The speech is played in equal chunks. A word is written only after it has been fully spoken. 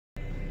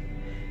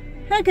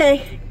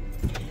Okay,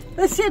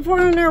 let's see if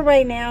we're on our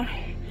way now.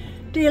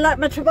 Do you like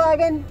my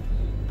toboggan?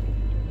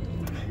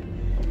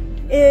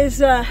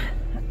 I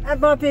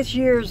bought this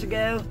years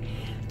ago.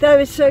 That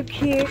was so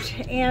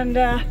cute, and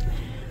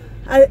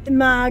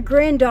my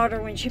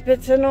granddaughter, when she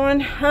puts it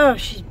on, oh,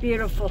 she's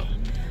beautiful.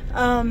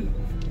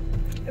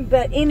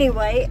 But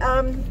anyway,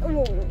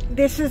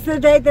 this is the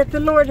day that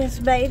the Lord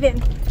has made,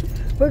 and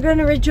we're going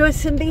to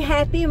rejoice and be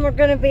happy, and we're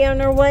going to be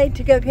on our way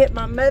to go get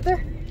my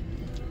mother.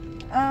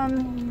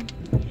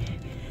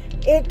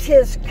 It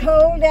is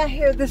cold out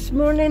here this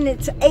morning.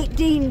 It's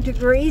 18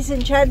 degrees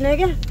in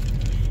Chattanooga,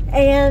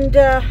 and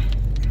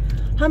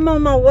I'm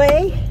on my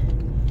way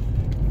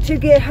to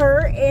get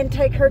her and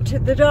take her to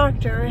the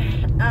doctor.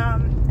 I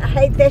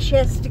hate that she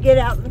has to get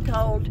out in the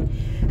cold,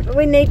 but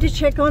we need to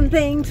check on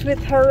things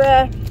with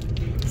her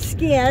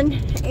skin,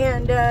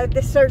 and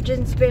the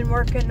surgeon's been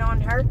working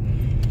on her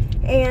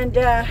and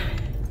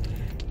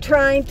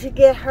trying to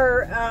get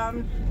her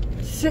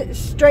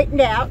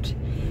straightened out.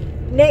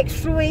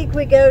 Next week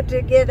we go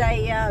to get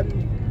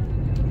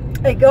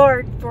a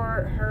guard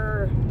for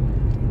her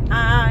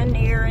eye and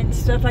ear and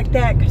stuff like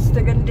that, because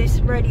they're going to do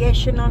some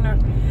radiation on her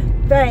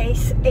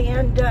face,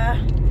 and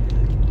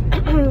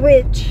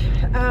which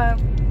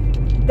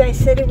they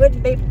said it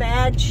wouldn't be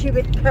bad. She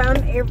would come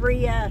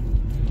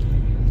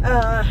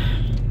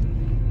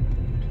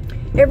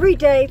every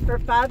day for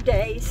 5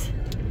 days,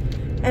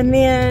 and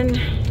then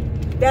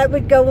that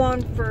would go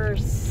on for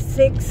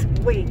 6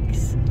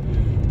 weeks.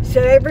 So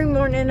every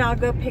morning I'll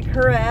go pick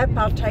her up.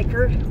 I'll take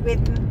her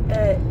with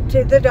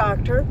to the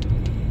doctor,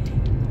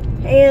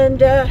 and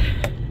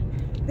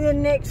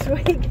then next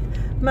week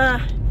my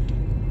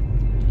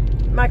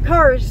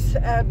car's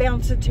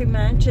bouncing too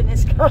much, and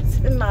it's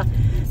causing my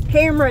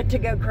camera to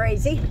go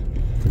crazy.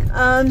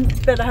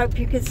 But I hope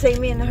you can see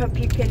me, and I hope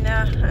you can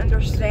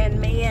understand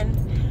me, and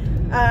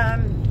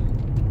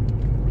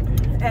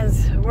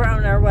as we're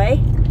on our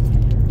way.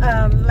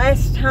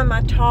 Last time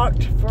I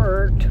talked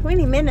for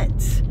 20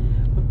 minutes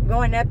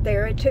going up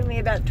there. It took me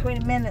about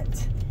 20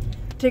 minutes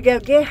to go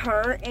get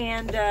her,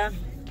 and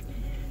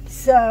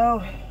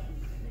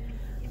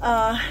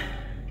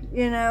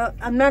you know,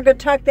 I'm not going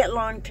to talk that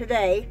long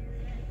today.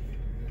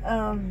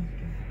 But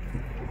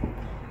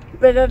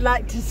I'd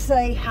like to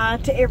say hi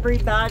to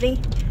everybody,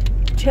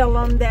 tell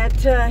them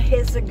that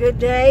it's a good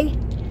day,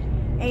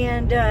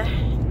 and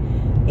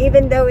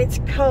even though it's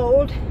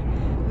cold,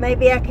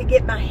 maybe I could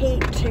get my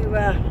heat to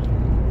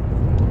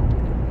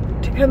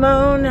come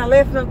on. I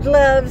left my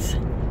gloves,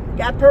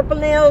 got purple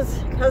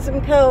nails because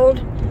I'm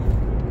cold.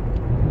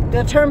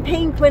 They'll turn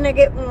pink when I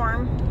get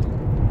warm,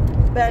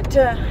 but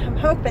I'm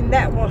hoping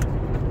that will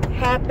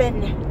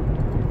happen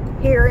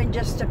here in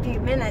just a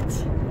few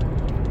minutes.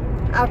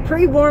 I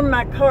pre-warmed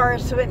my car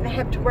so I didn't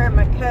have to wear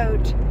my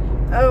coat.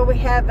 Oh, we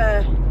have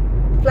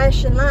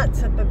flashing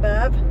lights up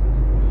above.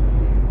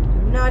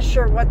 I'm not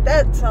sure what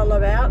that's all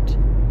about.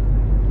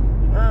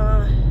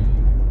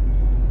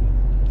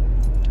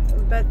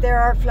 But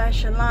there are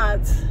flashing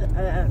lights.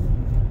 I'm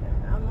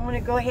going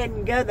to go ahead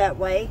and go that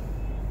way.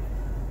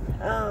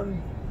 I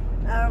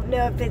don't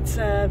know if it's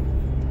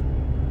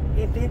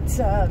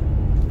a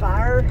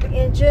fire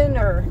engine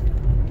or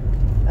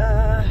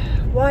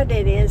what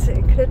it is.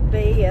 It could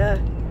be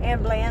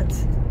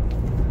ambulance,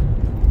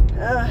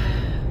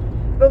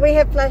 but we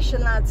have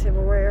flashing lights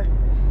everywhere.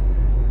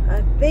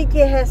 I think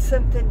it has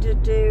something to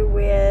do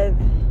with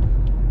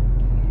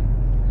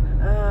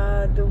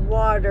the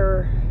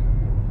water,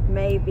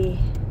 maybe.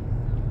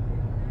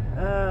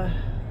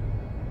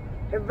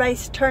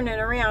 Everybody's turning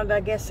around.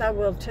 I guess I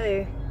will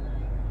too,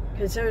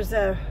 because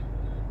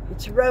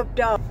it's roped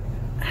off.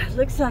 It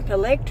looks like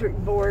electric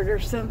board or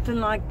something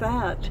like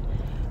that,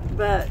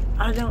 but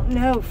I don't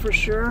know for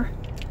sure.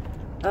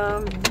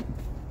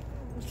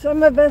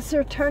 Some of us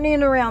are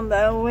turning around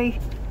though. We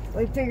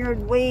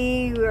figured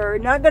we were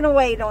not going to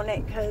wait on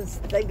it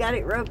because they got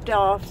it roped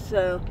off,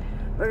 so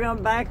we're going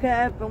to back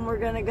up and we're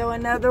going to go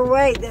another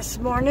way this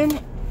morning.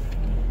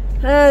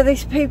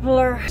 These people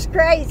are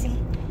crazy.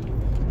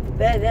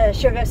 But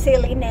she'll go,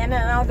 silly Nana,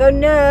 and I'll go,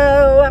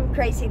 no, I'm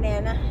crazy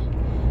Nana.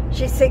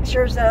 She's 6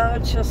 years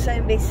old. She'll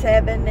soon be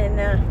 7, and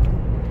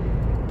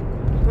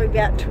we've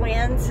got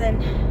twins,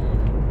 and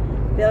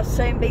they'll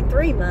soon be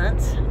 3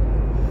 months.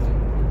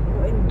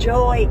 We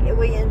enjoy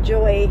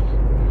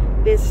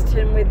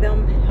visiting with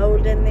them,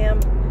 holding them,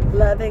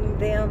 loving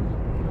them.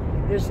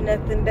 There's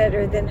nothing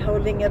better than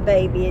holding a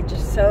baby. It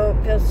just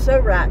feels so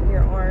right in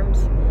your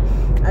arms.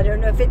 I don't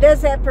know if it does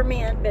that for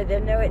men, but I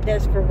know it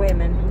does for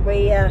women.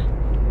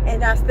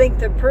 And I think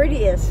the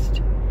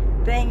prettiest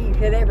thing you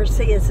could ever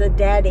see is a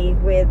daddy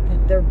with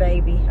their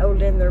baby,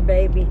 holding their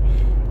baby,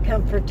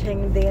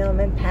 comforting them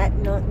and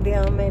patting on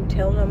them and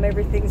telling them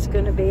everything's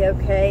going to be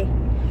okay.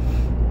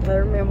 I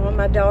remember when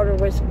my daughter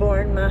was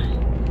born, my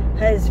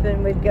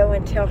husband would go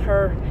and tell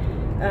her,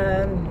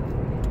 I'm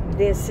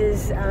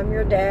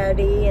your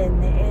daddy,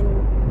 and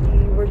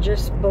you were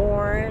just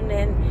born,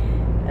 and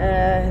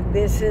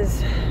this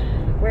is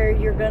where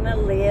you're going to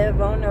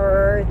live on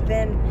earth,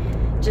 and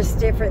just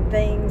different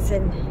things.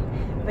 And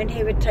when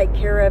he would take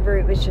care of her,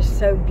 it was just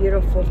so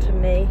beautiful to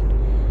me.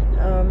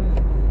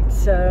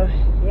 So,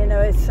 you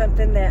know, it's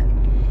something that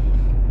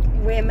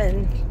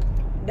women,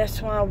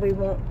 that's why we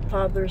want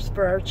fathers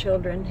for our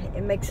children.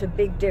 It makes a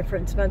big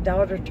difference. My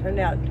daughter turned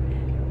out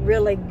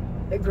really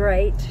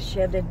great. She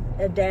had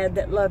a dad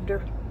that loved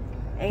her.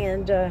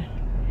 And I'm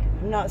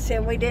not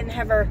saying we didn't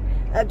have our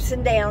ups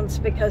and downs,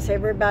 because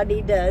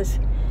everybody does.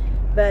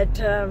 But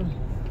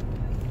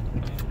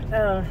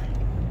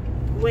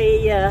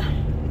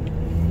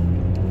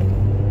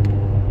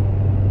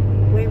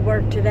we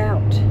worked it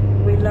out.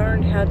 We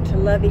learned how to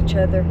love each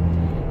other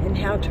and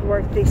how to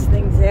work these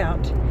things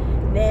out.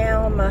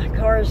 Now my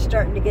car is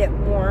starting to get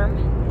warm,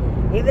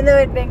 even though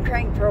it had been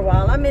cranked for a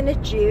while. I'm in a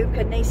Juke,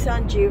 a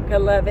Nissan Juke. I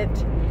love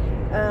it.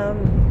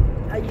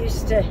 I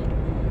used to,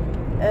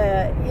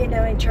 you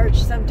know, in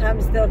church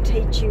sometimes they'll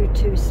teach you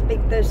to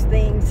speak those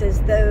things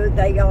as though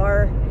they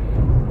are,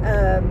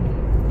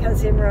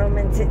 because in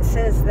Romans it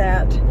says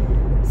that.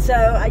 So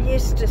I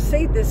used to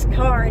see this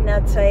car and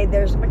I'd say,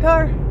 there's my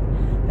car,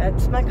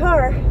 that's my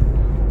car.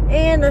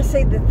 And I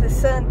see that the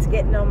sun's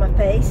getting on my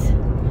face.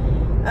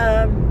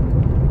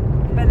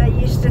 But I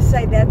used to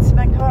say, that's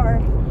my car.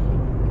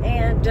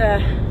 And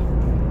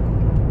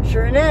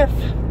sure enough,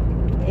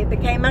 it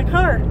became my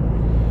car.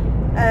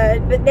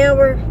 But now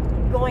we're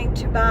going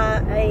to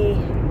buy a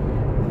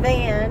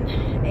van.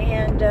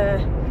 And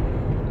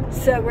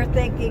so we're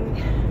thinking,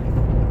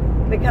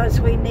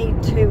 because we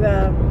need to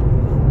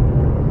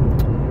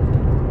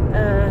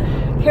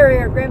carry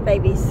our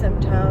grandbabies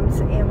sometimes,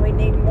 and we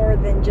need more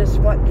than just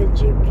what the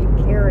Jeep can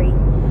carry.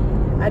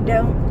 I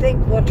don't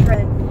think we'll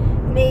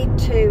need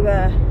to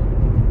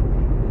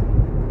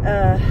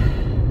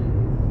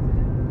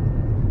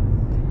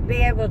be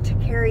able to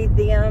carry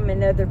them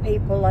and other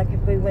people, like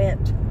if we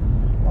went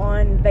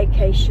on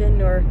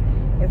vacation, or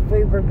if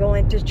we were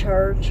going to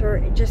church, or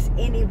just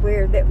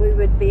anywhere that we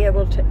would be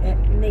able to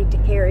need to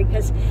carry,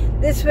 because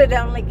this would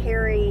only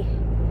carry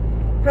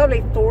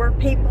probably 4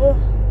 people.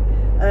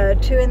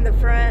 2 in the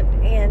front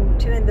and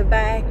 2 in the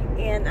back,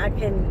 and I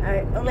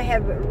only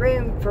have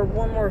room for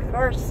 1 more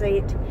car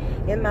seat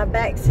in my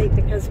back seat,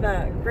 because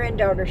my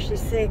granddaughter, she's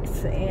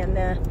 6, and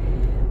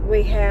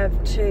we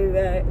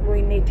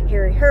need to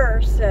carry her,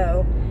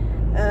 so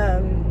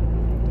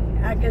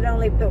I could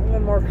only put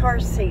 1 more car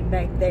seat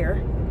back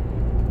there.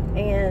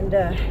 And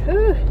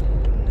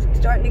it's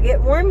starting to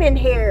get warm in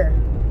here.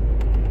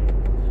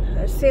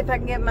 Let's see if I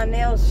can get my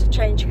nails to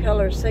change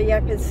color so y'all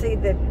can see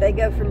that they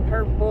go from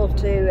purple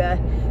to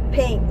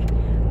pink,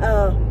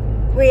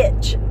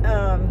 which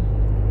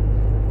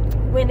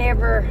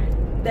whenever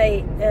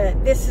they,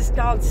 this is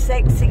called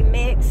Sexy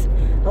Mix.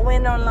 I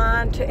went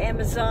online to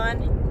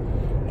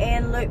Amazon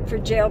and looked for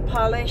gel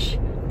polish.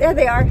 There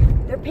they are.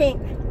 They're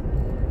pink.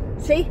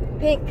 See?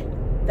 Pink.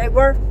 They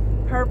were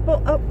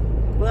purple. Oh,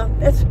 well,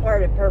 that's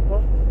part of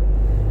purple.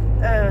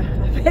 I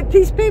bet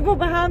these people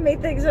behind me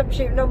thinks I'm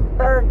shooting them a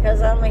bird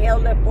because I only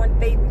held up 1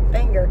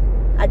 finger.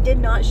 I did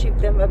not shoot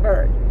them a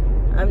bird.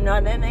 I'm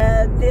not in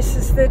it. This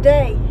is the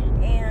day,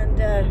 and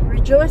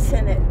rejoice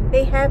in it.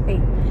 Be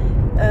happy.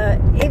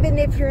 Even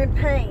if you're in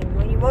pain.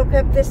 When you woke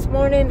up this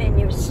morning and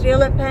you're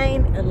still in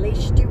pain, at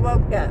least you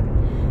woke up.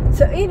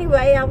 So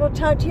anyway, I will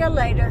talk to you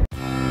later.